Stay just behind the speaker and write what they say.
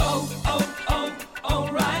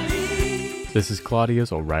This is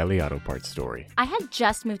Claudia's O'Reilly Auto Parts story. I had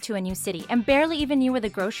just moved to a new city and barely even knew where the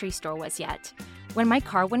grocery store was yet. When my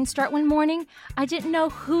car wouldn't start one morning, I didn't know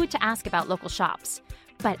who to ask about local shops.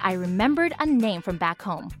 But I remembered a name from back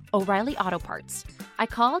home, O'Reilly Auto Parts. I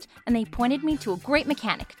called and they pointed me to a great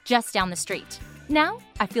mechanic just down the street. Now,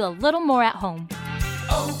 I feel a little more at home.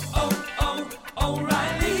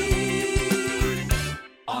 O'Reilly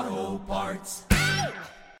Auto Parts.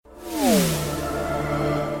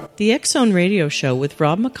 The X-Zone Radio Show with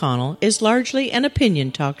Rob McConnell is largely an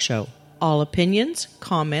opinion talk show. All opinions,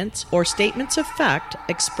 comments, or statements of fact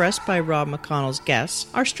expressed by Rob McConnell's guests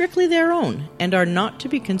are strictly their own and are not to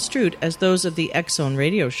be construed as those of the X-Zone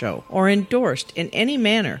Radio Show or endorsed in any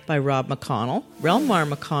manner by Rob McConnell, Relmar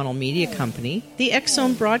McConnell Media Company, the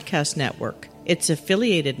X-Zone Broadcast Network, its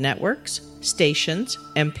affiliated networks, stations,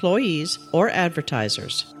 employees, or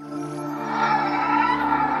advertisers.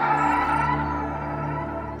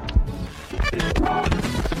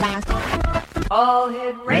 All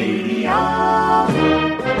Hit Radio.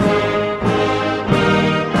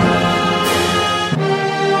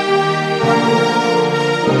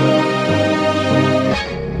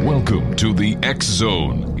 Welcome to the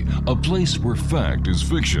X-Zone, a place where fact is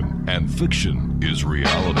fiction and fiction is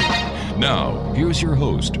reality. Now, here's your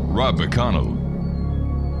host, Rob McConnell.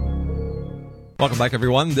 Welcome back,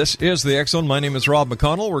 everyone. This is the X-Zone. My name is Rob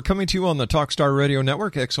McConnell. We're coming to you on the Talkstar Radio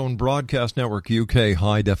Network, X-Zone Broadcast Network, UK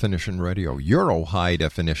High Definition Radio, Euro High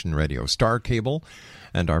Definition Radio, Star Cable,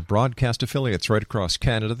 and our broadcast affiliates right across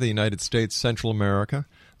Canada, the United States, Central America,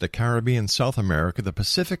 the Caribbean, South America, the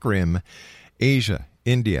Pacific Rim, Asia,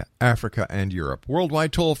 India, Africa, and Europe.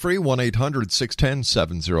 Worldwide toll-free,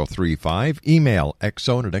 1-800-610-7035. Email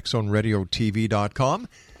xzone at xzoneradiotv.com.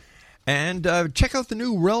 And check out the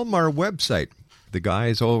new Relmar website. The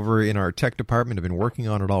guys over in our tech department have been working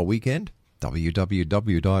on it all weekend.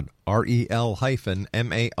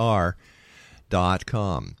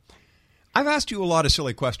 www.rel-mar.com. I've asked you a lot of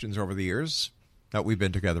silly questions over the years that we've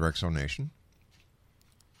been together, X-Zone Nation.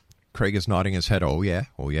 Craig is nodding his head. Oh yeah,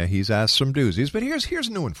 he's asked some doozies. But here's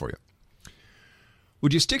a new one for you.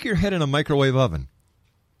 Would you stick your head in a microwave oven?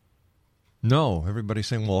 No. Everybody's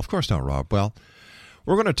saying, well, of course not, Rob. Well,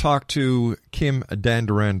 we're going to talk to Kim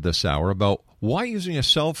Durand this hour about why using a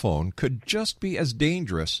cell phone could just be as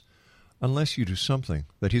dangerous unless you do something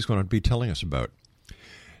that he's going to be telling us about.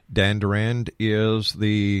 Dan Durand is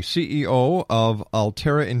the CEO of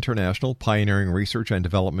Altera International, pioneering research and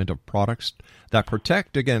development of products that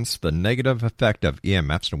protect against the negative effect of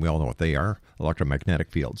EMFs, and we all know what they are,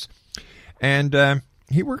 electromagnetic fields. And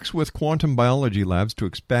he works with quantum biology labs to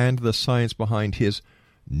expand the science behind his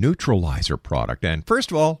neutralizer product. And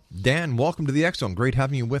first of all, Dan, welcome to the X-Zone. Great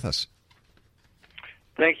having you with us.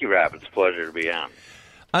 Thank you, Rob. It's a pleasure to be on.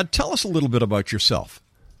 Tell us a little bit about yourself.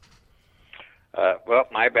 Well,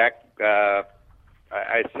 my I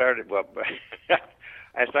started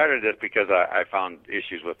I started this because I found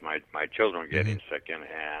issues with my children getting sick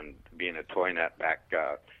and being a toy nut back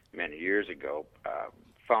many years ago.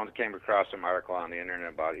 Came across some article on the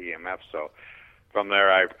internet about EMF, so from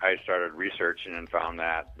there I started researching and found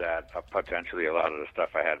that potentially a lot of the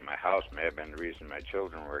stuff I had in my house may have been the reason my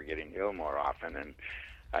children were getting ill more often, and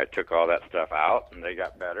I took all that stuff out and they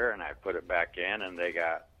got better, and I put it back in and they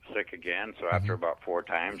got sick again. So after about 4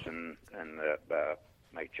 times and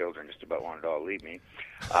my children just about wanted to all leave me,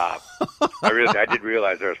 I did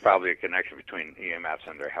realize there was probably a connection between EMFs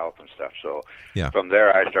and their health and stuff. So from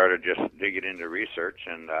there I started just digging into research,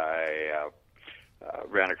 and I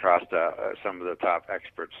ran across some of the top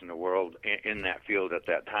experts in the world in that field at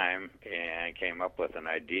that time, and came up with an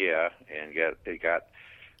idea and got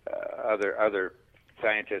other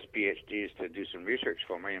scientists, PhDs, to do some research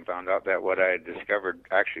for me, and found out that what I had discovered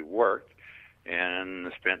actually worked,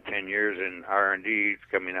 and spent 10 years in R&D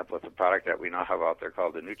coming up with a product that we now have out there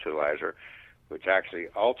called the neutralizer, which actually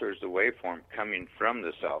alters the waveform coming from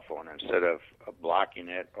the cell phone. Instead of blocking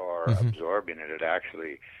it or absorbing it, it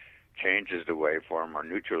actually changes the waveform or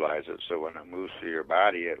neutralizes it. So when it moves through your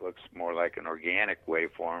body, it looks more like an organic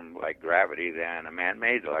waveform, like gravity, than a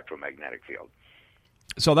man-made electromagnetic field.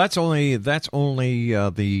 So that's only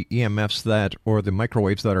the EMFs or the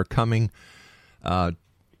microwaves that are coming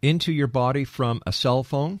into your body from a cell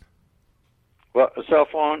phone? Well, a cell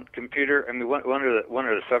phone, computer. I mean, one of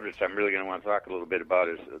the subjects I'm really going to want to talk a little bit about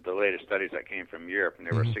is the latest studies that came from Europe, and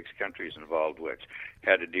there were 6 countries involved which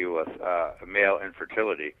had to deal with male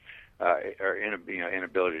infertility. Or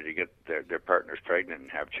inability to get their partners pregnant and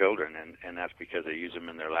have children, and that's because they use them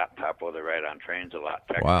in their laptop while they ride on trains a lot,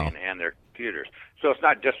 texting, and their computers. So it's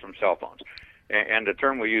not just from cell phones. And the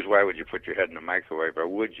term we use, why would you put your head in a microwave, or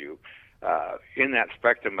would you? In that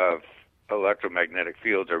spectrum of electromagnetic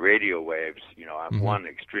fields or radio waves. On one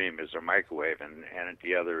extreme is a microwave, and at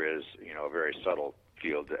the other is a very subtle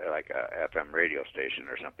field like a FM radio station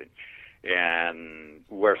or something. And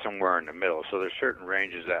we're somewhere in the middle. So there's certain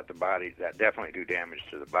ranges that the body that definitely do damage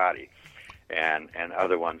to the body, and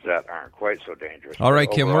other ones that aren't quite so dangerous. All right,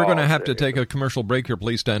 Kim, we're going to have to take a commercial break here.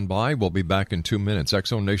 Please stand by. We'll be back in 2 minutes.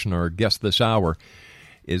 X-Zone Nation, our guest this hour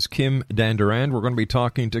is Kim Durand. We're going to be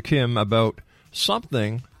talking to Kim about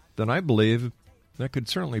something that I believe that could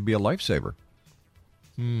certainly be a lifesaver.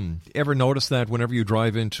 Ever notice that whenever you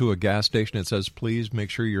drive into a gas station, it says, please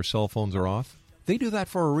make sure your cell phones are off? They do that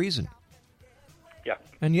for a reason. Yeah.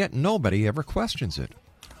 And yet nobody ever questions it.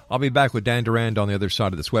 I'll be back with Dan Durand on the other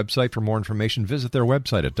side of this website. For more information, visit their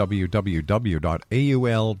website at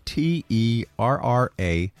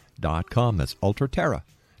www.aulterra.com. That's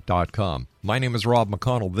ultraterra.com. My name is Rob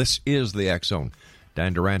McConnell. This is the X-Zone.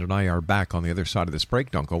 Dan Durand and I are back on the other side of this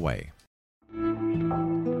break. Don't go away.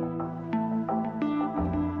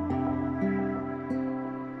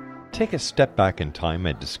 Take a step back in time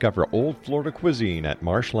and discover old Florida cuisine at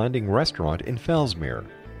Marsh Landing Restaurant in Fellsmere.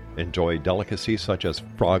 Enjoy delicacies such as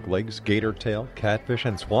frog legs, gator tail, catfish,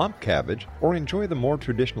 and swamp cabbage, or enjoy the more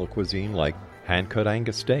traditional cuisine like hand-cut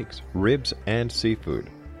Angus steaks, ribs, and seafood.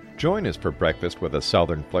 Join us for breakfast with a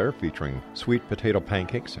southern flair featuring sweet potato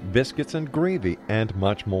pancakes, biscuits, and gravy, and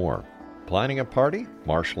much more. Planning a party?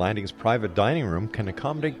 Marsh Landing's private dining room can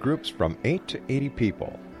accommodate groups from 8 to 80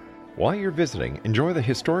 people. While you're visiting, enjoy the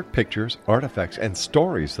historic pictures, artifacts, and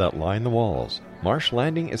stories that line the walls. Marsh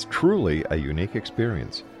Landing is truly a unique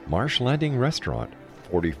experience. Marsh Landing Restaurant,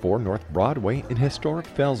 44 North Broadway in historic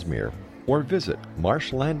Fellsmere, or visit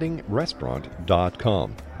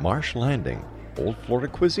marshlandingrestaurant.com. Marsh Landing, old Florida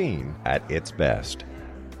cuisine at its best.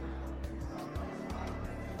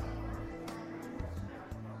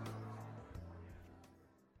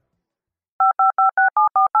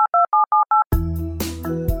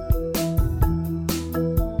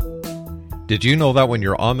 Did you know that when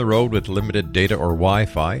you're on the road with limited data or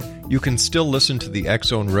Wi-Fi, you can still listen to the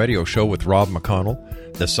X-Zone radio show with Rob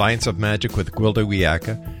McConnell, The Science of Magic with Gwilda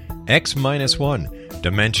Wiyaka, X-1,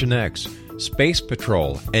 Dimension X, Space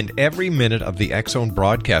Patrol, and every minute of the X-Zone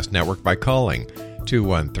broadcast network by calling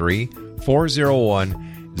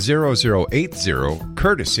 213-401-0080,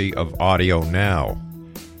 courtesy of Audio Now.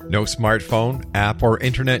 No smartphone, app, or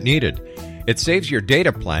internet needed. It saves your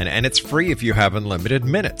data plan, and it's free if you have unlimited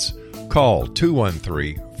minutes. Call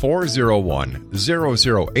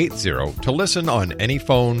 213-401-0080 to listen on any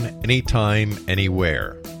phone, anytime,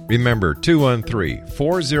 anywhere. Remember,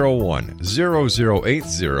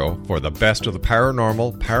 213-401-0080 for the best of the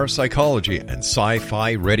paranormal, parapsychology, and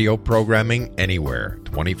sci-fi radio programming anywhere,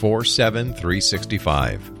 24/7,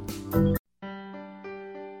 365.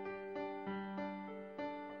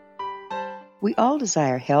 We all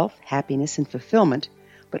desire health, happiness, and fulfillment,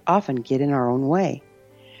 but often get in our own way.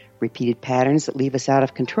 Repeated patterns that leave us out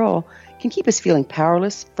of control can keep us feeling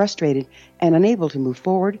powerless, frustrated, and unable to move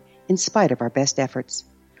forward in spite of our best efforts.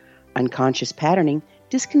 Unconscious patterning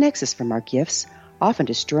disconnects us from our gifts, often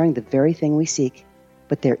destroying the very thing we seek.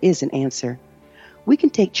 But there is an answer. We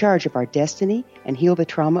can take charge of our destiny and heal the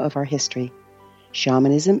trauma of our history.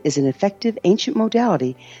 Shamanism is an effective ancient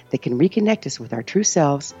modality that can reconnect us with our true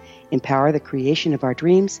selves, empower the creation of our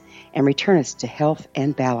dreams, and return us to health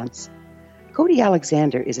and balance. Cody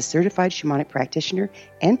Alexander is a certified shamanic practitioner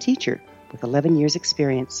and teacher with 11 years'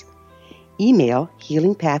 experience. Email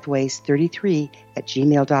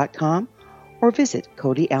healingpathways33@gmail.com or visit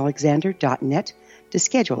codyalexander.net to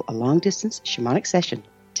schedule a long-distance shamanic session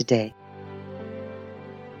today.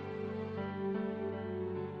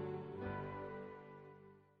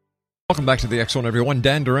 Welcome back to the X-Zone, everyone.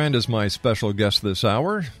 Dan Durand is my special guest this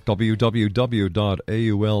hour.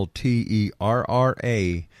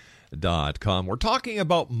 www.aulterra.com. We're talking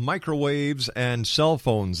about microwaves and cell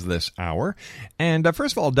phones this hour. And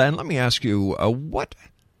first of all, Dan, let me ask you, what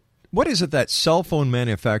is it that cell phone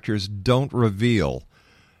manufacturers don't reveal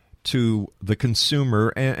to the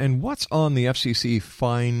consumer, and what's on the FCC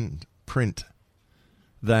fine print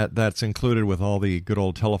that's included with all the good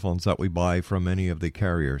old telephones that we buy from any of the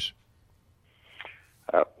carriers?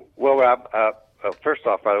 Well, Rob, first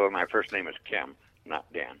off, by the way, my first name is Kim, not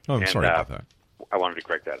Dan. Oh, I'm sorry about that. I wanted to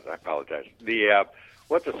correct that. I apologize.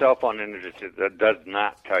 What the cell phone industry does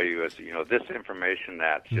not tell you is, this information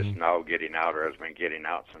that's just now getting out or has been getting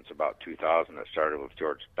out since about 2000. That started with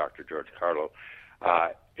Dr. George Carlo,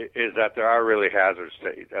 is that there are really hazards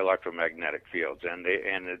to electromagnetic fields, and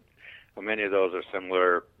many of those are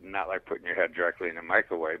similar, not like putting your head directly in a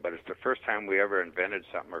microwave, but it's the first time we ever invented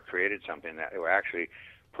something or created something that we actually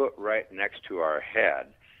put right next to our head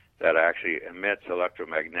that actually emits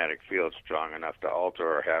electromagnetic fields strong enough to alter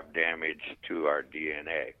or have damage to our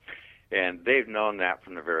DNA. And they've known that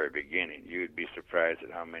from the very beginning. You'd be surprised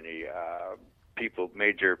at how many people,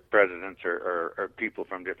 major presidents or people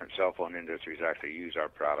from different cell phone industries actually use our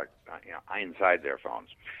product inside their phones.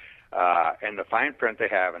 And the fine print they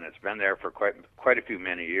have, and it's been there for quite a few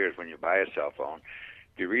many years when you buy a cell phone,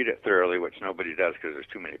 if you read it thoroughly, which nobody does because there's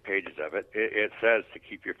too many pages of it, it says to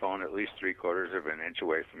keep your phone at least 3/4 of an inch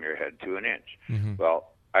away from your head to an inch. Mm-hmm.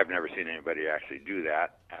 Well, I've never seen anybody actually do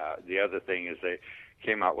that. The other thing is they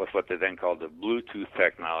came out with what they then called the Bluetooth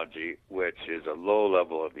technology, which is a low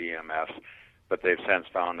level of EMFs, but they've since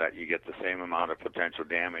found that you get the same amount of potential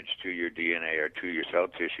damage to your DNA or to your cell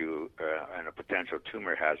tissue and a potential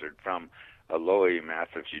tumor hazard from a low EMF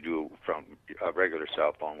if you do from a regular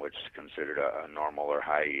cell phone, which is considered a normal or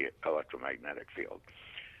high electromagnetic field.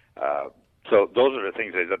 So those are the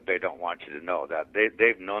things they don't want you to know. That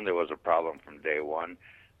they've known there was a problem from day one.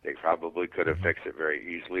 They probably could have fixed it very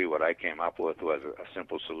easily. What I came up with was a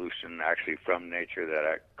simple solution actually from nature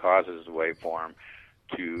that causes the waveform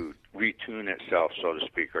to retune itself, so to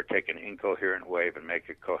speak, or take an incoherent wave and make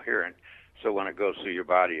it coherent, so when it goes through your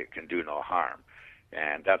body, it can do no harm.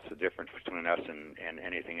 And that's the difference between us and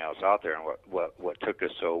anything else out there. And what took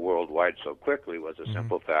us so worldwide so quickly was a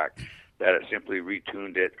simple fact that it simply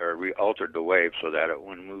retuned it or re-altered the wave so that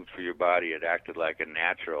when it moved through your body, it acted like a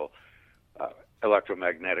natural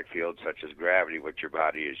electromagnetic field such as gravity, which your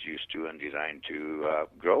body is used to and designed to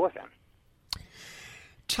grow within.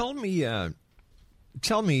 Tell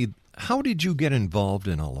me, how did you get involved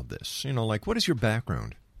in all of this? What is your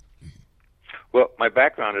background? Well, my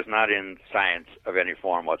background is not in science of any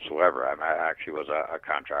form whatsoever. I actually was a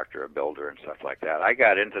contractor, a builder, and stuff like that. I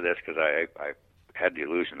got into this because I had the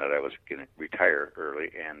illusion that I was going to retire early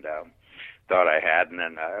and thought I had, and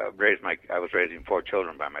then I was raising 4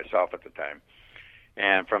 children by myself at the time.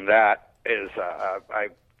 And from that I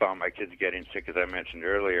found my kids getting sick, as I mentioned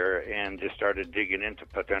earlier, and just started digging into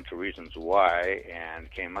potential reasons why, and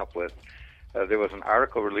came up with there was an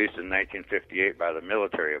article released in 1958 by the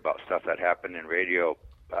military about stuff that happened in radio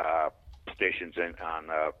stations on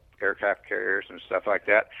aircraft carriers and stuff like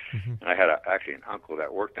that. Mm-hmm. And I had actually an uncle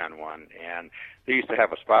that worked on one, and they used to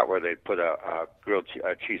have a spot where they'd put a grilled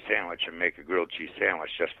cheese sandwich and make a grilled cheese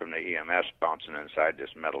sandwich just from the EMS bouncing inside this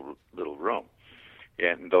metal little room.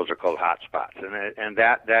 And those are called hot spots. And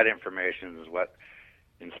that information is what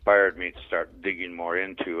inspired me to start digging more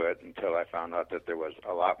into it until I found out that there was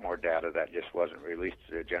a lot more data that just wasn't released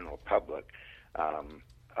to the general public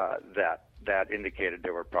that indicated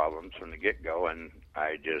there were problems from the get-go, and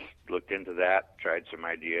I just looked into that, tried some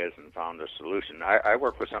ideas, and found a solution. I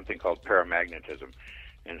work with something called paramagnetism,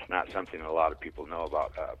 and it's not something a lot of people know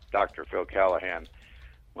about. Dr. Phil Callahan,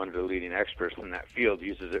 one of the leading experts in that field,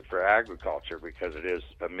 uses it for agriculture because it is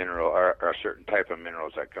a mineral or a certain type of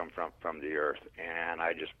minerals that come from the earth. And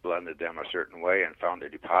I just blended them a certain way and found a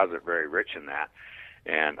deposit very rich in that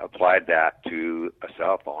and applied that to a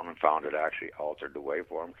cell phone and found it actually altered the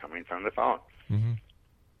waveform coming from the phone. Mm-hmm.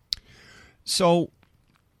 So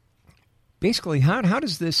basically, how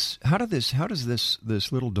does this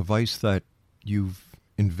little device that you've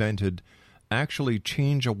invented actually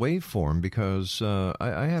change a waveform? Because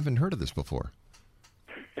I haven't heard of this before.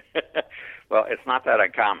 Well, it's not that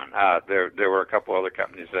uncommon. There were a couple other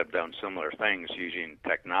companies that have done similar things using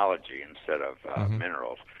technology instead of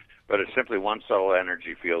minerals. But it's simply one subtle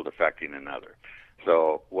energy field affecting another.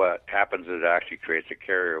 So what happens is it actually creates a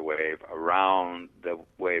carrier wave around the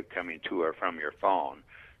wave coming to or from your phone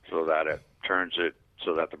so that it turns it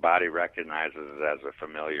so that the body recognizes it as a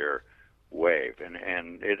familiar wave, and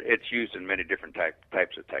it's used in many different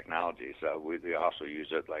types of technologies. We also use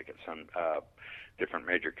it like at some different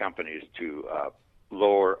major companies to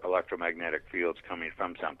lower electromagnetic fields coming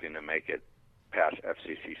from something to make it pass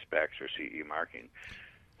FCC specs or CE marking.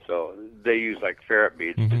 So they use like ferrite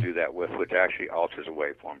beads to do that with, which actually alters a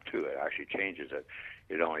waveform too. It actually changes it.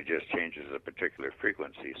 It only just changes a particular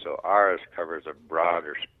frequency. So ours covers a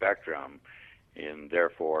broader spectrum and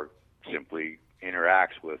therefore simply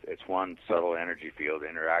interacts with, it's one subtle energy field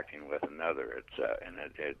interacting with another. And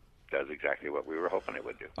it does exactly what we were hoping it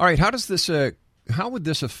would do. All right, how would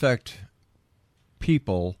this affect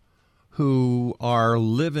people who are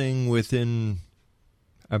living within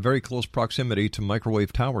a very close proximity to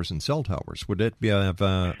microwave towers and cell towers? Would it be of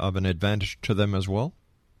an advantage to them as well?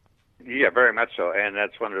 Yeah, very much so. And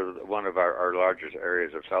that's one of our largest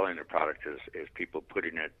areas of selling the product is people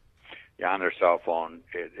putting it on their cell phone.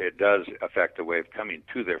 It does affect the wave coming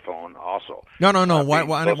to their phone also. No.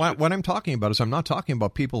 What I'm talking about is I'm not talking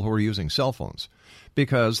about people who are using cell phones,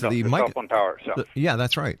 because the cell phone tower itself. Yeah,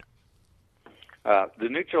 that's right. The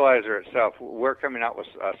neutralizer itself, we're coming out with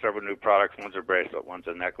several new products. One's a bracelet, one's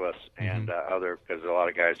a necklace, and other, because a lot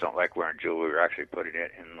of guys don't like wearing jewelry. We're actually putting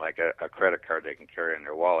it in like a credit card they can carry in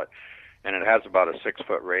their wallet. And it has about a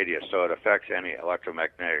 6-foot radius, so it affects any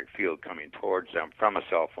electromagnetic field coming towards them from a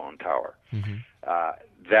cell phone tower.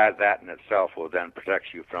 That in itself will then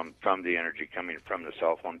protect you from the energy coming from the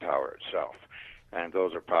cell phone tower itself. And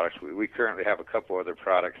those are products. We currently have a couple other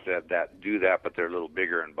products that do that, but they're a little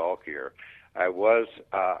bigger and bulkier. I was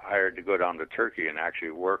hired to go down to Turkey and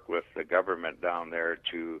actually work with the government down there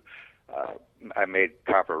to I made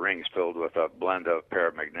copper rings filled with a blend of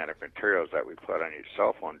paramagnetic materials that we put on each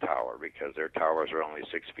cell phone tower, because their towers are only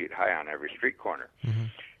 6 feet high on every street corner.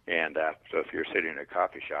 And so if you're sitting in a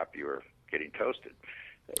coffee shop, you were getting toasted.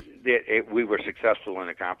 We were successful in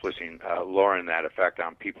accomplishing lowering that effect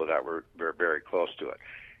on people that were very close to it.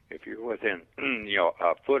 If you're within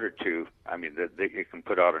a foot or two, I mean, it can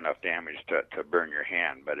put out enough damage to burn your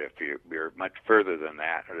hand. But if you're much further than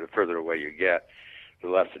that, or the further away you get, the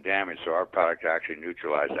less the damage. So our product actually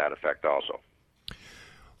neutralizes that effect also.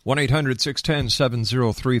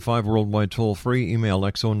 1-800-610-7035, worldwide toll-free. Email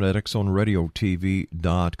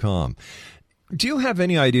xzone@xzoneradiotv.com. Do you have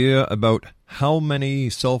any idea about how many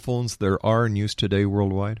cell phones there are in use today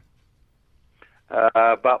worldwide?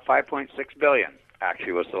 About 5.6 billion,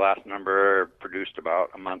 actually, was the last number produced about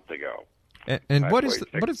a month ago. And what is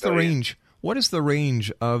the range? What is the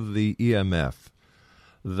range of the EMF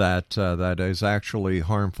that is actually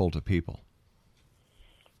harmful to people?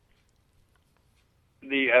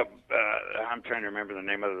 I'm trying to remember the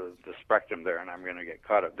name of the spectrum there, and I'm going to get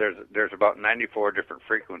caught up. There's about 94 different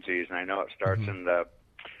frequencies, and I know it starts in the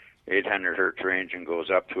 800 hertz range and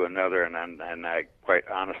goes up to another, and I quite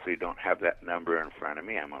honestly don't have that number in front of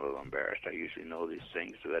me. I'm a little embarrassed. I usually know these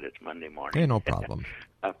things so that it's Monday morning. Yeah, no problem.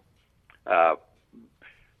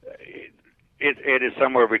 It is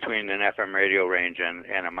somewhere between an FM radio range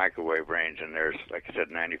and a microwave range, and there's, like I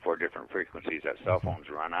said, 94 different frequencies that cell phones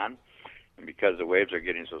run on. And because the waves are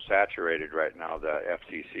getting so saturated right now, the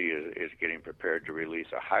FCC is getting prepared to release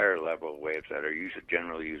a higher level of waves that are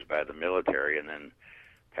generally used by the military, and then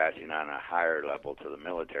passing on a higher level to the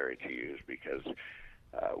military to use, because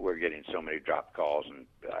we're getting so many dropped calls, and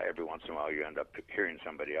every once in a while you end up hearing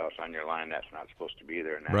somebody else on your line that's not supposed to be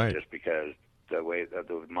there, and that's just because the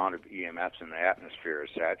amount of EMFs in the atmosphere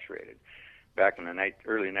is saturated. Back in the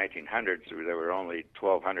early 1900s, there were only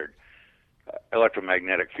 1,200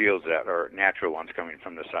 electromagnetic fields that are natural ones coming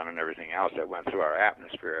from the sun and everything else that went through our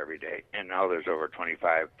atmosphere every day. And now there's over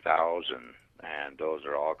 25,000, and those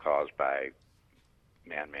are all caused by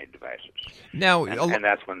man-made devices. Now, and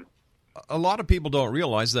that's when a lot of people don't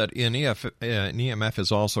realize that an EMF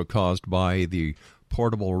is also caused by the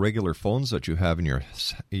portable regular phones that you have in your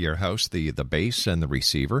house, the base and the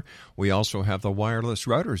receiver. We also have the wireless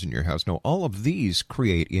routers in your house. Now, all of these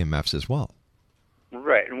create EMFs as well.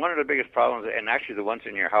 Right, and one of the biggest problems, and actually the ones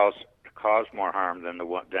in your house cause more harm than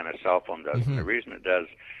a cell phone does. And the reason it does,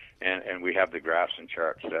 and we have the graphs and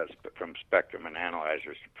charts from spectrum and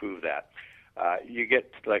analyzers to prove that, you get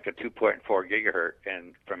like a 2.4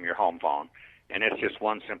 gigahertz from your home phone, and it's just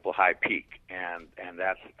one simple high peak, and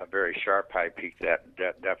that's a very sharp high peak that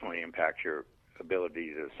definitely impacts your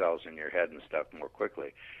ability to the cells in your head and stuff more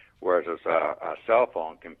quickly. Whereas a cell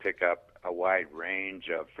phone can pick up a wide range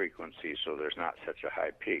of frequencies, so there's not such a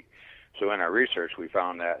high peak. So in our research, we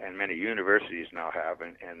found that, and many universities now have,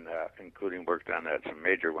 and including work done at some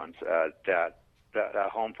major ones, that a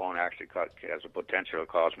home phone actually has a potential to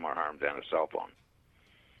cause more harm than a cell phone.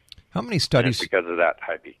 How many studies? Because of that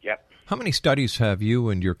high peak, yep. How many studies have you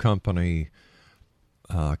and your company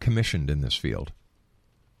commissioned in this field?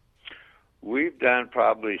 We've done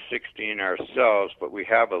probably 16 ourselves, but we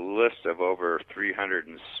have a list of over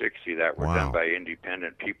 360 that were done by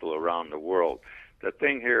independent people around the world. The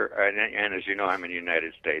thing here, and as you know, I'm in the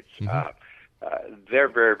United States, they're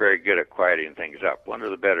very, very good at quieting things up. One of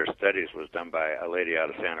the better studies was done by a lady out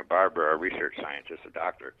of Santa Barbara, a research scientist, a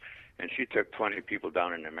doctor, and she took 20 people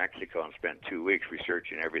down into Mexico and spent 2 weeks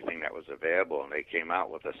researching everything that was available, and they came out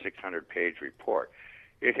with a 600-page report.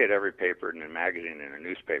 It hit every paper and a magazine and a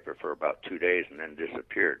newspaper for about 2 days and then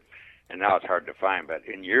disappeared. And now it's hard to find. But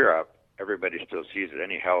in Europe, everybody still sees it.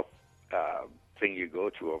 Any health thing you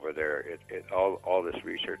go to over there, all this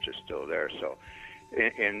research is still there. So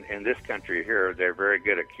in this country here, they're very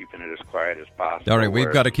good at keeping it as quiet as possible. All right,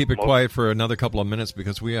 we've got to keep it quiet for another couple of minutes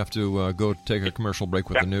because we have to go take a commercial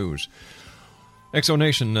break with the news.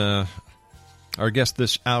 Exonation, our guest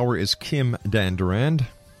this hour is Kim Durand.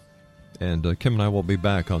 And Kim and I will be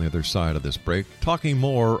back on the other side of this break, talking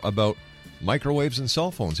more about microwaves, and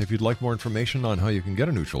cell phones. If you'd like more information on how you can get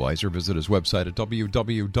a neutralizer, visit his website at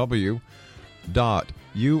www.ulterra.com.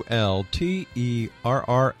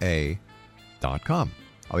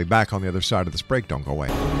 I'll be back on the other side of this break. Don't go away.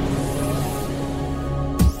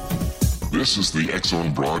 This is the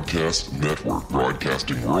X-Zone Broadcast Network,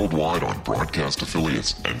 broadcasting worldwide on broadcast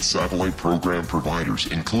affiliates and satellite program providers,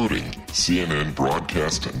 including CNN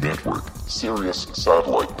Broadcast Network, Sirius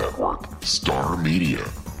Satellite Network, Star Media,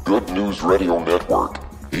 Good News Radio Network,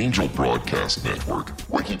 Angel Broadcast Network,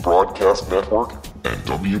 Wiki Broadcast Network, and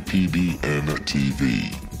WPBN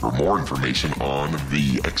TV. For more information on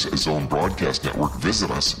the X-Zone Broadcast Network, visit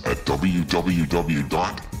us at www.xzbn.net.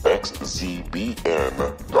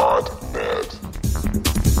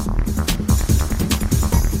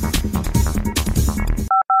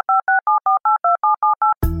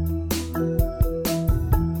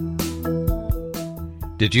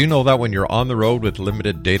 Did you know that when you're on the road with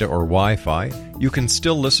limited data or Wi-Fi, you can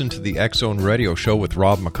still listen to the X-Zone Radio Show with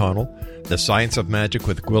Rob McConnell, The Science of Magic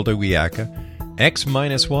with Gwilda Wiyaka,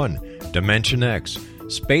 X-1, Dimension X,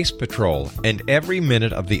 Space Patrol, and every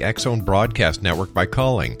minute of the X-Zone Broadcast Network by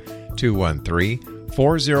calling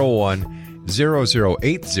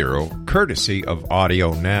 213-401-0080, courtesy of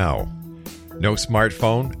Audio Now. No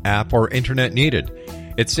smartphone, app, or internet needed.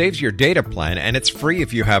 It saves your data plan, and it's free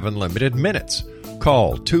if you have unlimited minutes.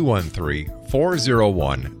 Call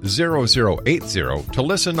 213-401-0080 to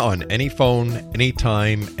listen on any phone,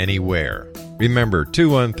 anytime, anywhere. Remember,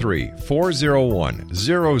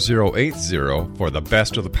 213-401-0080 for the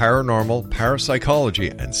best of the paranormal, parapsychology,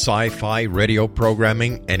 and sci-fi radio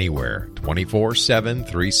programming anywhere, 24/7,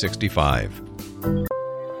 365.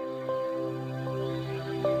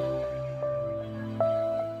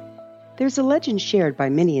 There's a legend shared by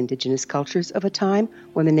many indigenous cultures of a time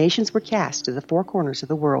when the nations were cast to the four corners of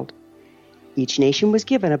the world. Each nation was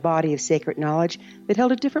given a body of sacred knowledge that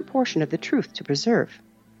held a different portion of the truth to preserve.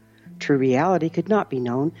 True reality could not be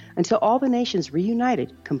known until all the nations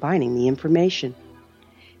reunited, combining the information.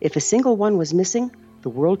 If a single one was missing, the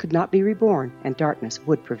world could not be reborn and darkness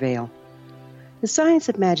would prevail. The Science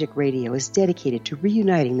of Magic Radio is dedicated to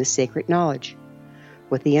reuniting the sacred knowledge.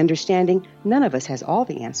 With the understanding, none of us has all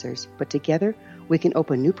the answers, but together we can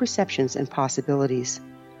open new perceptions and possibilities.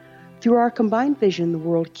 Through our combined vision, the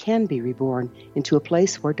world can be reborn into a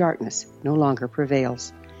place where darkness no longer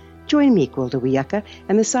prevails. Join me, Gwilda Wiyaka,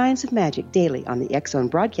 and the Science of Magic daily on the X-Zone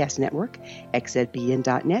Broadcast Network,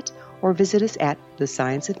 xzbn.net, or visit us at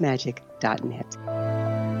thescienceofmagic.net.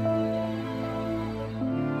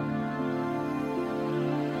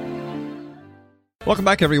 Welcome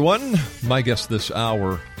back, everyone. My guest this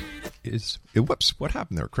hour is... Whoops, what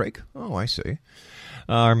happened there, Craig? Oh, I see.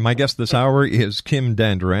 My guest this hour is Kim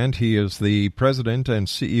Durand. He is the president and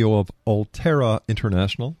CEO of Ulterra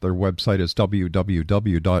International. Their website is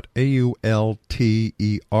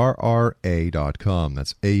www.ulterra.com.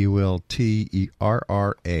 That's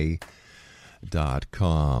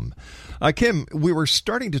AULTERRA.com. Kim, we were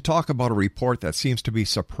starting to talk about a report that seems to be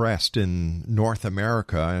suppressed in North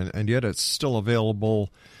America, and yet it's still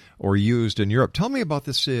available or used in Europe. Tell me about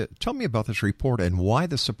this. Tell me about this report and why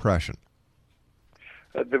the suppression.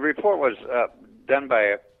 The report was done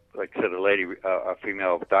by, like I said, a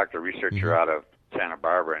female doctor researcher out of Santa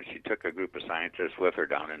Barbara, and she took a group of scientists with her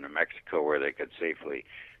down into Mexico where they could safely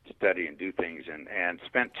study and do things, and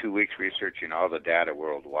spent 2 weeks researching all the data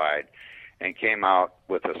worldwide, and came out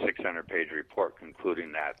with a 600-page report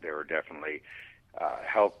concluding that there were definitely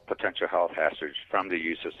potential health hazards from the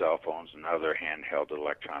use of cell phones and other handheld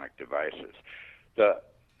electronic devices.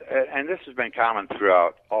 And this has been common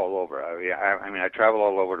throughout all over. I mean, I travel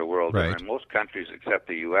all over the world, right. And in most countries except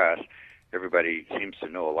the U.S., everybody seems to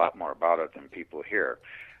know a lot more about it than people here.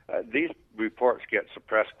 These reports get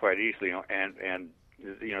suppressed quite easily, and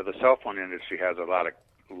the cell phone industry has a lot of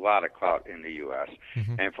clout in the U.S.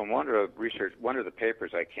 And from one of the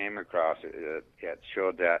papers I came across, it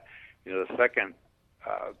showed that the second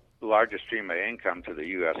largest stream of income to the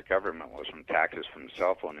U.S. government was from taxes from the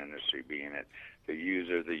cell phone industry, being it the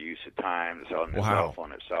user, the use of time, the cell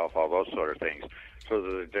phone itself, all those sort of things. So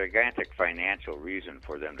there's a gigantic financial reason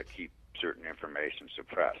for them to keep certain information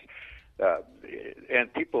suppressed.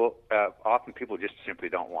 And people, often people just simply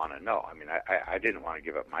don't want to know. I mean, I didn't want to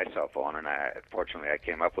give up my cell phone, and fortunately I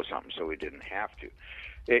came up with something so we didn't have to.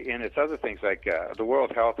 And it's other things like the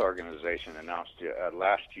World Health Organization announced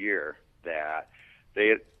last year that they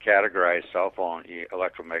had categorized cell phone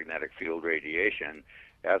electromagnetic field radiation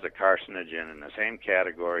as a carcinogen in the same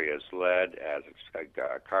category as lead, as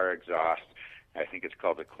car exhaust. I think it's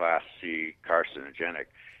called a Class C carcinogenic.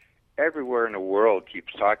 everywhere in the world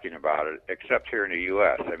keeps talking about it, except here in the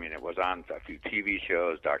U.S. I mean, it was on a few TV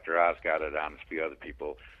shows. Dr. Oz got it on, a few other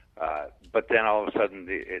people. But then all of a sudden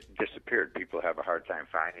it disappeared. People have a hard time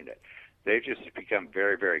finding it. They've just become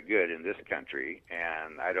very, very good in this country,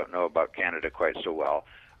 and I don't know about Canada quite so well,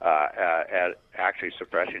 at actually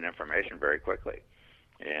suppressing information very quickly.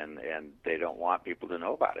 And they don't want people to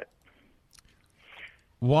know about it.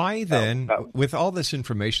 Why then, with all this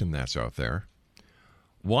information that's out there,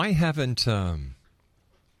 why haven't,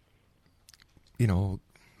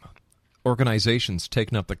 organizations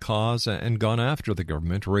taken up the cause and gone after the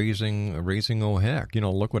government, raising oh heck?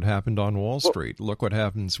 Look what happened on Wall Street. Look what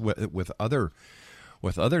happens with other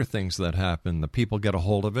things that happen. The people get a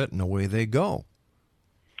hold of it, and away they go.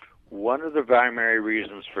 One of the primary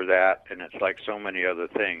reasons for that, and it's like so many other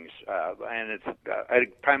things, and it's a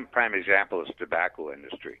prime example is the tobacco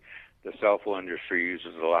industry. The cell phone industry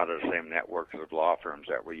uses a lot of the same networks of law firms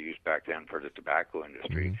that were used back then for the tobacco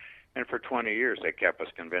industry. Mm-hmm. And for 20 years, they kept us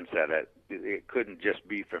convinced that it couldn't just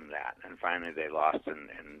be from that. And finally, they lost, and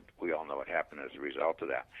we all know what happened as a result of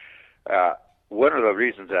that. One of the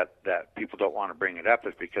reasons that people don't want to bring it up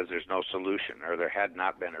is because there's no solution, or there had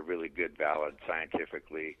not been a really good, valid,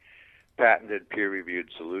 scientifically patented, peer-reviewed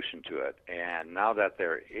solution to it. And now that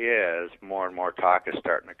there is, more and more talk is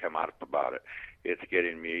starting to come out about it. It's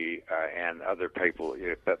getting me and other people,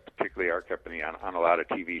 but particularly our company, on a lot of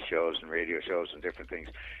TV shows and radio shows and different things.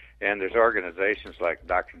 And there's organizations like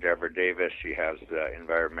Dr. Deborah Davis, she has the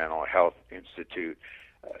Environmental Health Institute,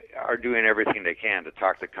 are doing everything they can to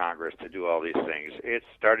talk to Congress, to do all these things. It's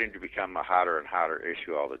starting to become a hotter and hotter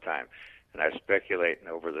issue all the time. And I speculate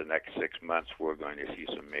over the next 6 months we're going to see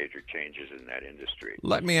some major changes in that industry.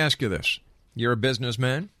 Let me ask you this. You're a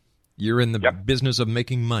businessman. You're in the business of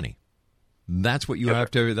making money. That's what you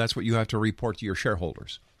have to. That's what you have to report to your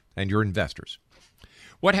shareholders and your investors.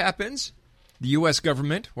 What happens? The U.S.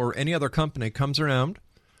 government or any other company comes around.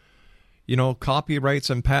 Copyrights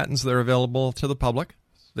and patents that are available to the public.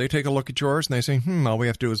 They take a look at yours and they say, all we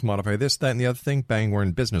have to do is modify this, that, and the other thing. Bang, we're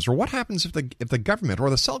in business. Or what happens if the government or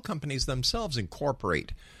the cell companies themselves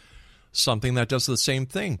incorporate something that does the same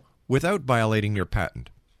thing without violating your patent?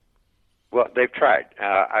 Well, they've tried.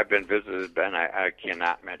 I've been visited, and I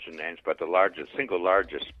cannot mention names, but the single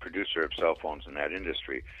largest producer of cell phones in that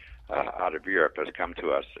industry out of Europe has come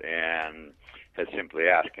to us and has simply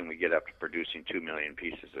asked, can we get up to producing 2 million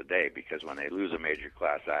pieces a day? Because when they lose a major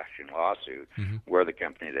class action lawsuit, we're the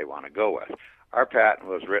company they want to go with. Our patent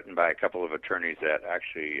was written by a couple of attorneys that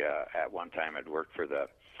actually at one time had worked for the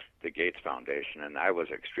Gates Foundation, and I was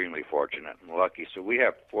extremely fortunate and lucky. So we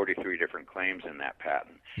have 43 different claims in that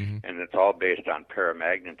patent, and it's all based on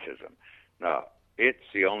paramagnetism. Now, it's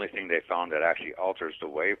the only thing they found that actually alters the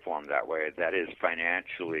waveform that way that is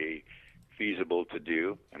financially feasible to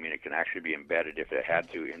do. I mean, it can actually be embedded, if it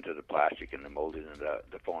had to, into the plastic and the molding of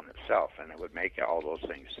the phone itself, and it would make all those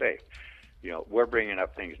things safe. We're bringing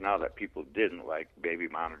up things now that people didn't, like baby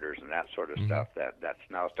monitors and that sort of stuff. That's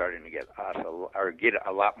now starting to get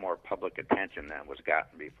a lot more public attention than was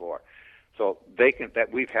gotten before. So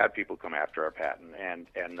we've had people come after our patent and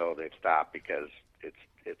know they've stopped because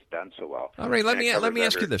it's done so well. All right, let me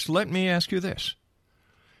ask you this. Let me ask you this.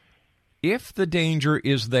 If the danger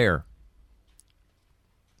is there,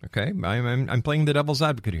 okay, I'm playing the devil's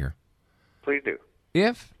advocate here. Please do.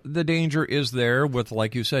 If the danger is there with,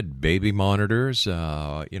 like you said, baby monitors,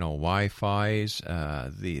 Wi-Fi's,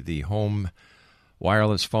 the home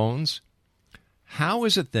wireless phones, how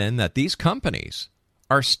is it then that these companies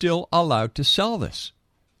are still allowed to sell this?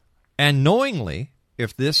 And knowingly,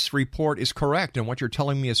 if this report is correct and what you're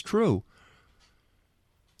telling me is true,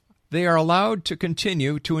 they are allowed to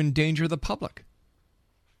continue to endanger the public.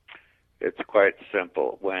 It's quite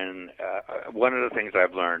simple. When one of the things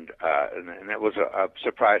I've learned, and it was a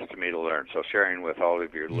surprise to me to learn, so sharing with all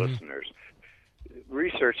of your listeners,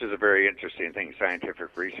 research is a very interesting thing,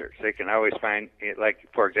 scientific research. They can always find, like,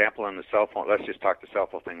 for example, in the cell phone, let's just talk the cell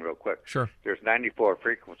phone thing real quick. Sure. There's 94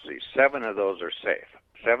 frequencies. 7 of those are safe.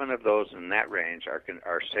 7 of those in that range are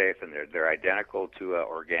safe, and they're identical to an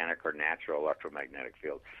organic or natural electromagnetic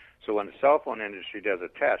field. So when the cell phone industry does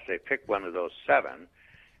a test, they pick one of those 7,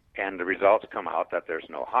 and the results come out that there's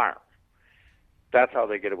no harm. That's how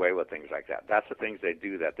they get away with things like that. That's the things they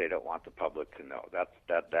do that they don't want the public to know.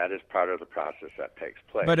 That is part of the process that takes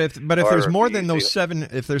place. But if there's more than those 7,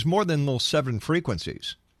 if there's more than those 7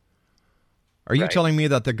 frequencies, are you telling me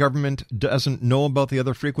that the government doesn't know about the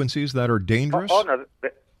other frequencies that are dangerous? Oh no,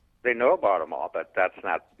 they know about them all, but that's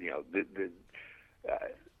not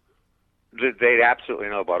they absolutely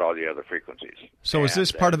know about all the other frequencies. So is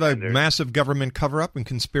this part of a massive government cover-up and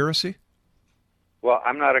conspiracy? Well,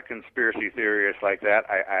 I'm not a conspiracy theorist like that.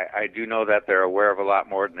 I do know that they're aware of a lot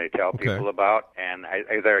more than they tell people about. And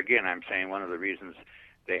there again, I'm saying one of the reasons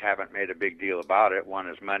they haven't made a big deal about it, one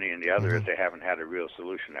is money, and the other is they haven't had a real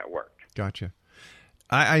solution that worked. Gotcha.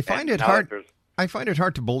 I find it hard. I find it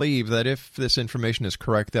hard to believe that if this information is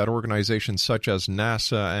correct, that organizations such as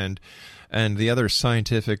NASA and the other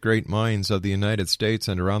scientific great minds of the United States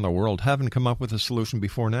and around the world haven't come up with a solution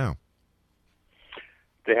before now.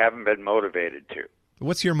 They haven't been motivated to.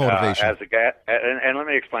 What's your motivation? As a guy, and let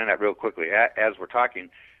me explain that real quickly. As we're talking,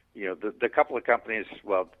 the couple of companies,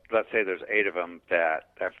 well, let's say there's 8 of them that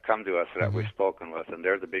have come to us that we've spoken with, and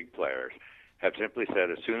they're the big players, have simply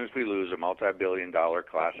said, as soon as we lose a multi-billion-dollar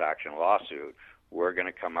class action lawsuit, we're going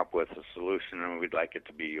to come up with a solution, and we'd like it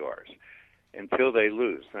to be yours. Until they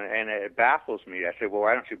lose. And it baffles me. I say, well,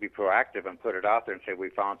 why don't you be proactive and put it out there and say, we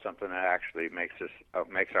found something that actually makes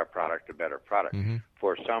our product a better product.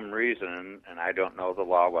 For some reason, and I don't know the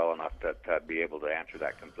law well enough to be able to answer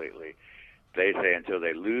that completely, they say until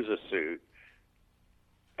they lose a suit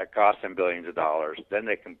that costs them billions of dollars, then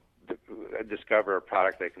they can discover a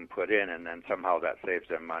product they can put in, and then somehow that saves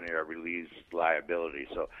them money or relieves liability.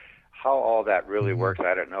 So how all that really works,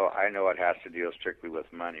 I don't know. I know it has to deal strictly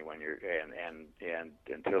with money when you're and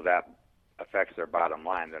until that affects their bottom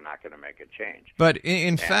line, they're not going to make a change. But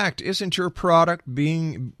in fact, isn't your product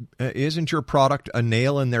a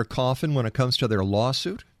nail in their coffin when it comes to their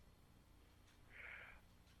lawsuit?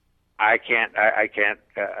 I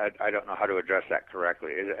don't know how to address that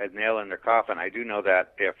correctly. A nail in their coffin. I do know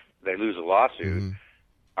that if they lose a lawsuit,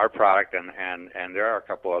 our product and there are a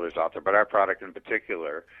couple others out there, but our product in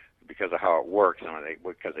particular, because of how it works and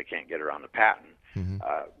because they can't get around the patent,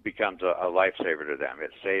 becomes a lifesaver to them.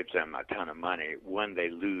 It saves them a ton of money when they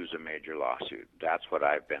lose a major lawsuit. That's what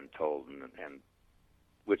I've been told, and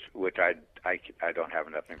which I don't have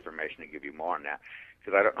enough information to give you more on that,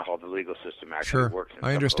 because I don't know how the legal system actually works.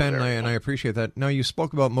 I understand, and I appreciate that. Now, you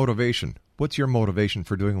spoke about motivation. What's your motivation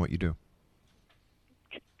for doing what you do?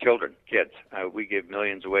 Children, kids. We give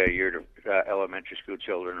millions away a year to elementary school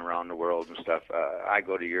children around the world and stuff. I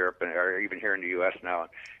go to Europe, or even here in the U.S. now,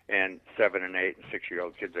 and 7 and 8 and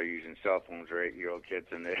 6-year-old kids are using cell phones, or 8-year-old kids,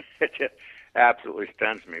 and it just absolutely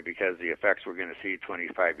stuns me, because the effects we're going to see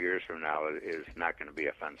 25 years from now is not going to be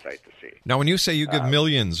a fun sight to see. Now, when you say you give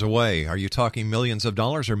millions away, are you talking millions of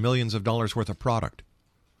dollars or millions of dollars worth of product?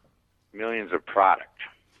 Millions of product.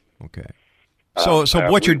 Okay. So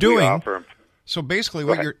what you're doing... So basically,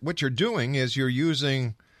 what you're doing is you're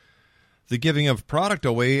using the giving of product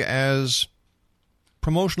away as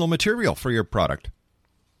promotional material for your product.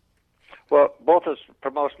 Well, both as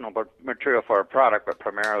promotional material for our product, but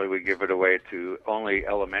primarily we give it away to only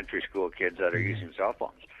elementary school kids that are using cell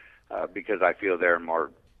phones, because I feel they're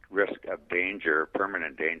more risk of danger,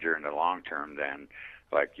 permanent danger in the long term than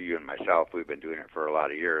like you and myself. We've been doing it for a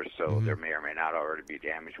lot of years, so there may or may not already be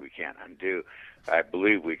damage we can't undo. I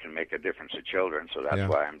believe we can make a difference to children, so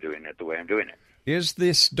that's why I'm doing it the way I'm doing it. Is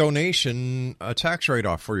this donation a tax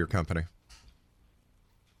write-off for your company?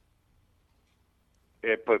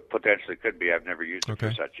 It potentially could be. I've never used it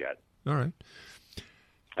for such yet. All right.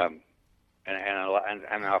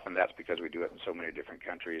 And often that's because we do it in so many different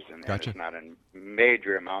countries, and it's not in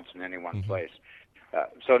major amounts in any one place.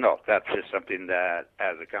 So no, that's just something that,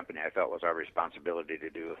 as a company, I felt was our responsibility to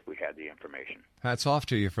do if we had the information. Hats off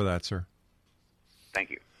to you for that, sir. Thank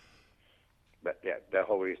you. But yeah, the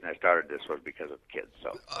whole reason I started this was because of kids.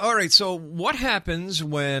 So all right. So what happens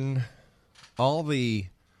when all the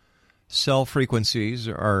cell frequencies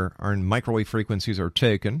and microwave frequencies are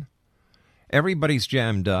taken? Everybody's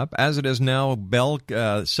jammed up. As it is now,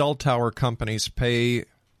 cell tower companies pay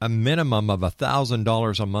a minimum of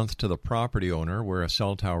 $1,000 a month to the property owner where a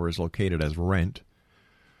cell tower is located as rent.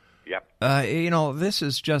 Yep. This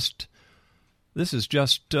is just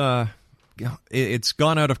it's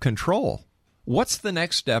gone out of control. What's the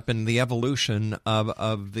next step in the evolution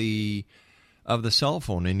of the cell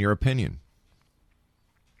phone, in your opinion?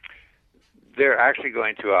 They're actually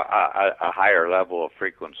going to a higher level of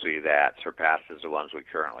frequency that surpasses the ones we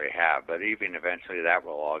currently have, but even eventually that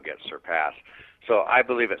will all get surpassed. So I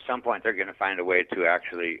believe at some point they're going to find a way to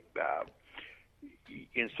actually,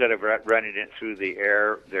 instead of running it through the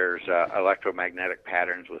air, there's electromagnetic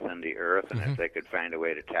patterns within the Earth, and if they could find a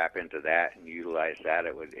way to tap into that and utilize that,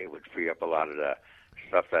 it would free up a lot of the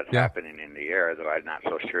stuff that's happening in the air, though I'm not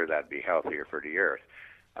so sure that'd be healthier for the Earth.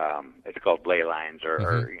 It's called ley lines,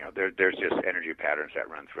 or there's just energy patterns that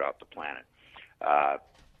run throughout the planet.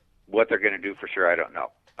 What they're going to do for sure, I don't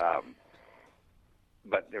know.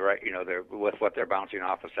 But they're right, with what they're bouncing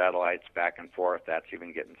off of satellites back and forth, that's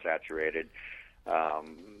even getting saturated.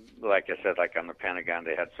 like I said, like on the Pentagon,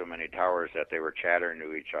 they had so many towers that they were chattering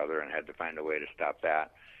to each other and had to find a way to stop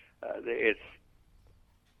that.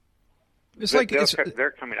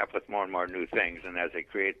 They're coming up with more and more new things, and as they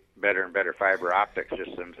create better and better fiber optic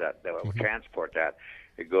systems that will transport that,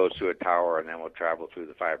 it goes to a tower and then will travel through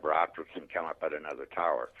the fiber optics and come up at another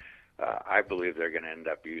tower. I believe they're going to end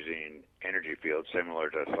up using energy fields similar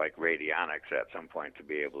to like radionics at some point to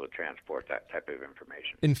be able to transport that type of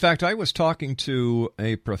information. In fact, I was talking to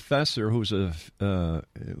a professor who's in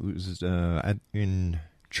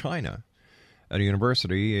China at a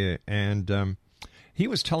university, and he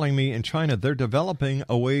was telling me in China they're developing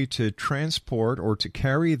a way to transport or to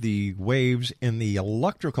carry the waves in the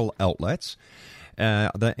electrical outlets,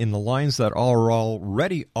 in the lines that are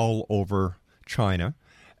already all over China.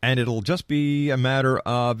 And it'll just be a matter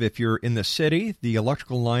of, if you're in the city, the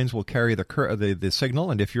electrical lines will carry the signal,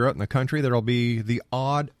 and if you're out in the country, there'll be the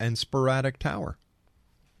odd and sporadic tower.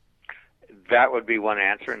 That would be one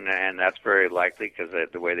answer, and that's very likely because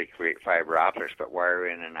the way they create fiber optics, but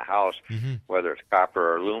wiring in a house, whether it's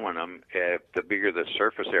copper or aluminum, the bigger the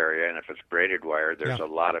surface area, and if it's braided wire, there's a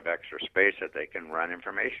lot of extra space that they can run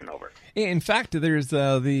information over. In fact, there's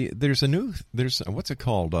what's it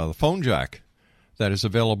called? The phone jack. That is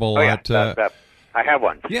available at... I have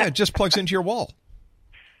one. Yeah, it just plugs into your wall.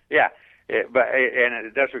 Yeah, and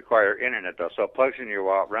it does require internet, though. So it plugs into your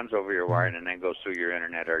wall, runs over your wire, and then goes through your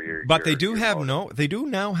internet or your... But they do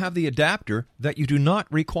now have the adapter that you do not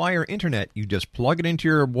require internet. You just plug it into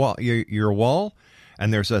your wall,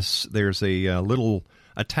 and there's a little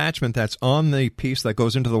attachment that's on the piece that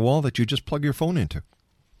goes into the wall that you just plug your phone into.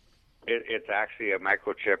 It's actually a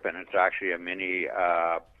microchip, and it's actually a mini...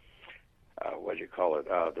 what do you call it?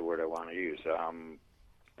 The word I want to use.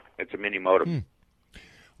 It's a mini modem.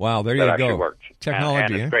 Wow, there you go. Actually works.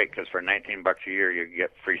 Technology, and it's great because for $19 a year you get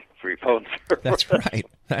free phone service.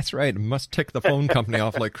 That's right. It must tick the phone company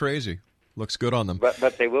off like crazy. Looks good on them.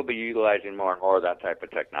 But they will be utilizing more and more of that type of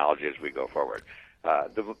technology as we go forward.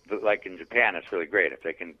 Like in Japan, it's really great if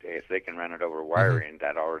they can run it over wiring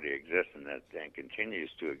that already exists and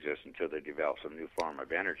continues to exist until they develop some new form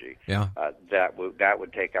of energy. Yeah. That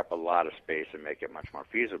would take up a lot of space and make it much more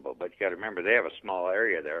feasible. But you got to remember they have a small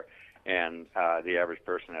area there, and the average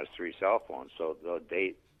person has 3 cell phones. So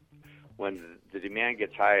when the demand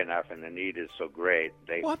gets high enough and the need is so great,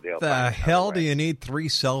 they'll. What the hell do you need 3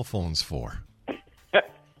 cell phones for?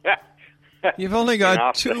 You've only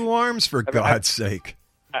got 2 arms, for God's sake.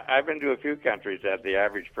 I've been to a few countries that the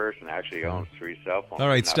average person actually owns 3 cell phones. All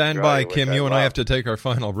right, stand by, Kim. You and I have to take our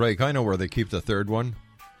final break. I know where they keep the third one.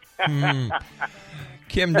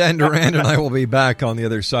 Kim, Dan, Durand, and I will be back on the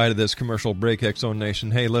other side of this commercial break, X-Zone Nation.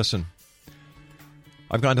 Hey, listen.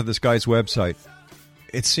 I've gone to this guy's website.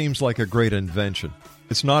 It seems like a great invention.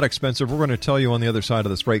 It's not expensive. We're going to tell you on the other side of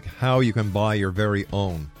this break how you can buy your very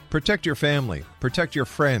own. Protect your family. Protect your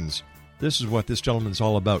friends. This is what this gentleman's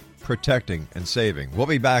all about, protecting and saving. We'll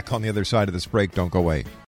be back on the other side of this break. Don't go away.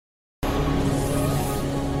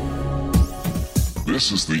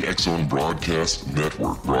 This is the X-Zone Broadcast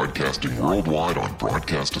Network, broadcasting worldwide on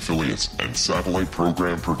broadcast affiliates and satellite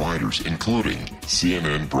program providers, including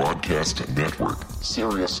CNN Broadcast Network,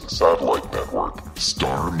 Sirius Satellite Network,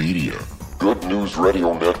 Star Media, Good News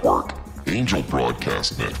Radio Network, Angel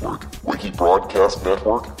Broadcast Network, Wiki Broadcast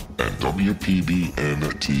Network, and WPBN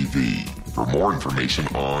TV. For more information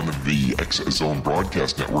on the X-Zone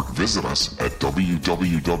Broadcast Network, visit us at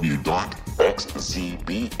www.xzbn.net.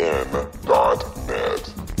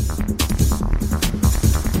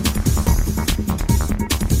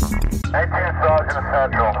 19 Sergeant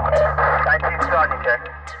Central. 19 Sergeant, check.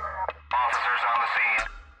 Officers on the scene.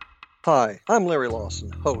 Hi, I'm Larry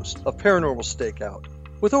Lawson, host of Paranormal Stakeout.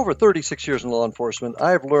 With over 36 years in law enforcement,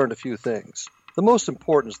 I have learned a few things. The most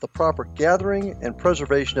important is the proper gathering and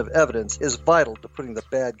preservation of evidence is vital to putting the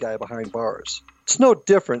bad guy behind bars. It's no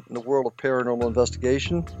different in the world of paranormal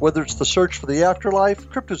investigation. Whether it's the search for the afterlife,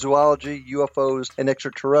 cryptozoology, UFOs, and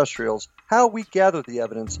extraterrestrials, how we gather the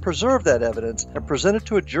evidence, preserve that evidence, and present it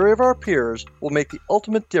to a jury of our peers will make the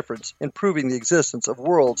ultimate difference in proving the existence of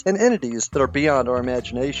worlds and entities that are beyond our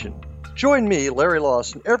imagination. Join me, Larry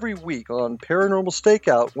Lawson, every week on Paranormal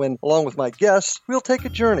Stakeout when, along with my guests, we'll take a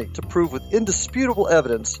journey to prove with indisputable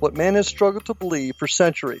evidence what man has struggled to believe for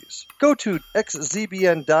centuries. Go to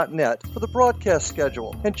xzbn.net for the broadcast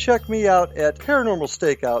schedule and check me out at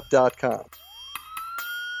paranormalstakeout.com.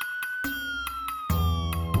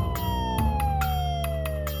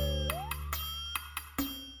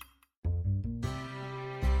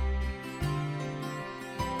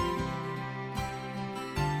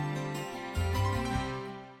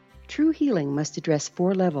 True healing must address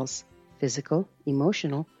 4 levels: physical,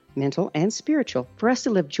 emotional, mental, and spiritual, for us to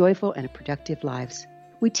live joyful and productive lives.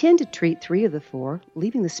 We tend to treat 3 of the 4,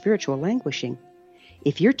 leaving the spiritual languishing.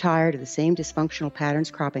 If you're tired of the same dysfunctional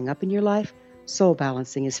patterns cropping up in your life, Soul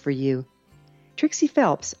Balancing is for you. Trixie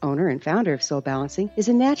Phelps, owner and founder of Soul Balancing, is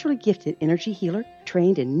a naturally gifted energy healer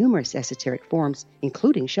trained in numerous esoteric forms,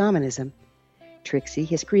 including shamanism. Trixie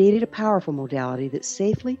has created a powerful modality that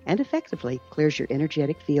safely and effectively clears your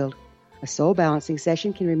energetic field. A Soul Balancing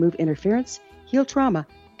session can remove interference, heal trauma,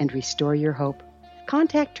 and restore your hope.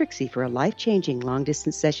 Contact Trixie for a life-changing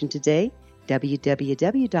long-distance session today,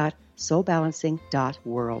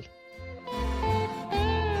 www.soulbalancing.world.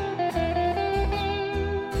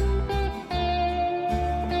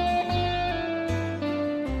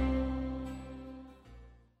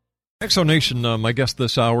 Exonation, my guest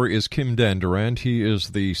this hour is Kim Dan Durand. He is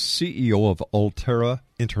the CEO of Altera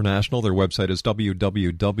International. Their website is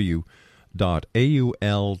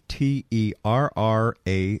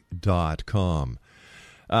www.altera.com.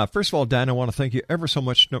 First of all, Dan, I want to thank you ever so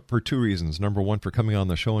much for 2 reasons. Number 1, for coming on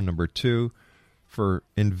the show, and number 2, for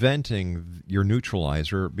inventing your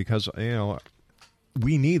neutralizer, because,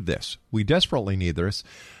 we need this. We desperately need this.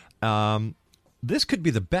 This could be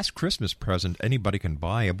the best Christmas present anybody can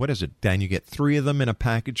buy. What is it, Dan? You get 3 of them in a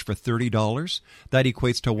package for $30. That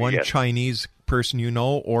equates to one Chinese person you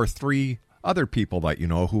know, or 3 other people that you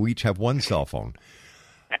know who each have 1 cell phone.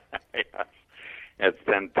 It's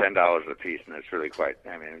 $10 a piece, and it's really quite.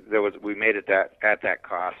 I mean, we made it at that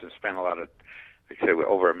cost and spent a lot of, like I said,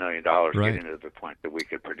 over $1 million getting to the point that we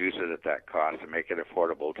could produce it at that cost and make it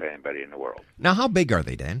affordable to anybody in the world. Now, how big are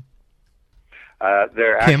they, Dan?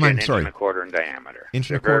 They're actually an inch and a quarter in diameter.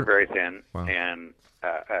 They're very, very thin, wow. and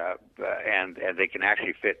they can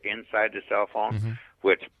actually fit inside the cell phone.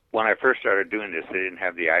 Which, when I first started doing this, they didn't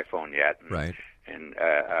have the iPhone yet. And, right. And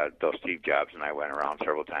those Steve Jobs and I went around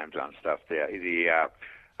several times on stuff. I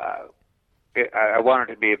wanted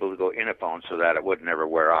to be able to go in a phone so that it would never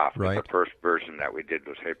wear off. Right. The first version that we did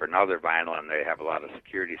was paper. Now they're vinyl, and they have a lot of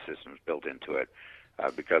security systems built into it.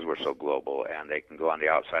 Because we're so global, and they can go on the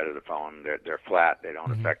outside of the phone. They're flat. They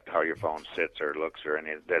don't affect how your phone sits or looks or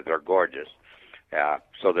any. They're gorgeous.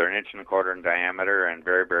 So they're an inch and a quarter in diameter and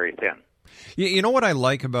very, very thin. You know what I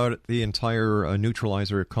like about the entire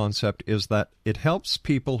neutralizer concept is that it helps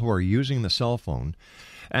people who are using the cell phone.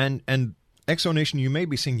 And Exonation, you may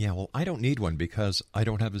be saying, yeah, well, I don't need one because I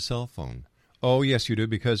don't have a cell phone. Oh, yes, you do,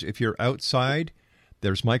 because if you're outside,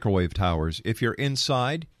 there's microwave towers. If you're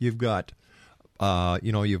inside, you've got...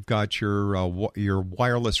 you've got your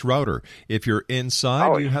wireless router. If you're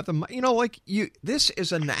inside, you have the, this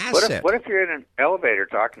is an asset. What if you're in an elevator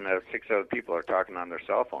talking to 6 other people are talking on their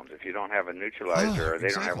cell phones? If you don't have a neutralizer or they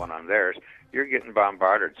don't have one on theirs, you're getting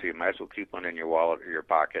bombarded, so you might as well keep one in your wallet or your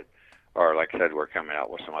pocket. Or, like I said, we're coming out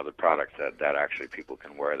with some other products that actually people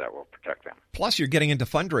can wear that will protect them. Plus, you're getting into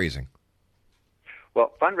fundraising.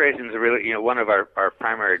 Well, fundraising is really, one of our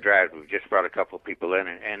primary drives. We've just brought a couple of people in,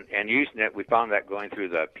 and using it, we found that going through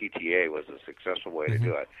the PTA was a successful way to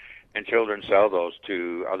do it. And children sell those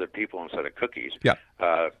to other people instead of cookies,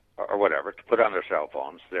 or whatever, to put on their cell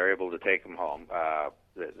phones. They're able to take them home.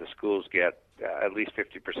 The schools get at least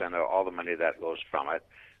 50% of all the money that goes from it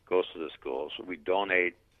goes to the schools. We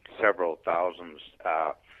donate several thousands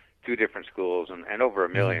to different schools and over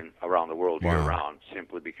 1 million around the world year-round,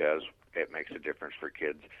 simply because it makes a difference for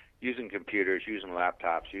kids using computers, using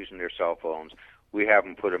laptops, using their cell phones. We have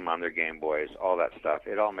them put them on their Game Boys, all that stuff.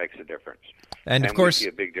 It all makes a difference. And of course, we see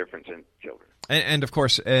a big difference in children. And of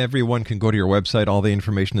course, everyone can go to your website. All the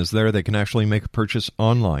information is there. They can actually make a purchase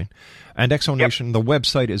online. And Exonation, the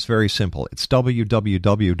website is very simple. It's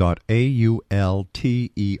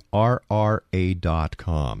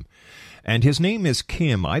www.aulterra.com. And his name is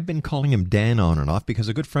Kim. I've been calling him Dan on and off because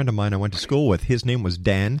a good friend of mine I went to school with, his name was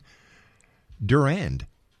Dan Durand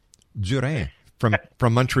from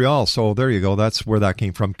Montreal. So there you go. That's where that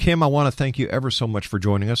came from. Kim, I want to thank you ever so much for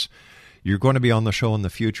joining us. You're going to be on the show in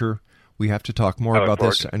the future. We have to talk more about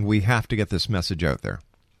this, and we have to get this message out there.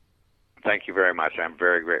 Thank you very much. I'm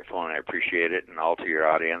very grateful, and I appreciate it, and all to your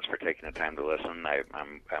audience for taking the time to listen.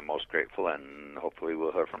 I'm most grateful, and hopefully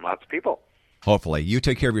we'll hear from lots of people. Hopefully. You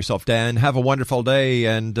take care of yourself, Dan. Have a wonderful day,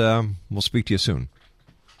 and we'll speak to you soon.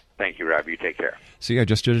 Thank you, Rob. You take care. See, I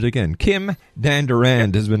just did it again. Kim Dan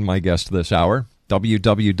Durand has been my guest this hour.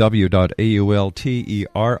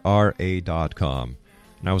 www.aulterra.com.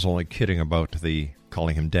 And I was only kidding about the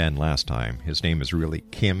calling him Dan last time. His name is really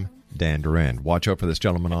Kim Dan Durand. Watch out for this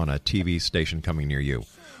gentleman on a TV station coming near you.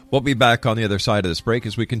 We'll be back on the other side of this break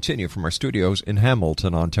as we continue from our studios in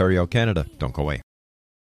Hamilton, Ontario, Canada. Don't go away.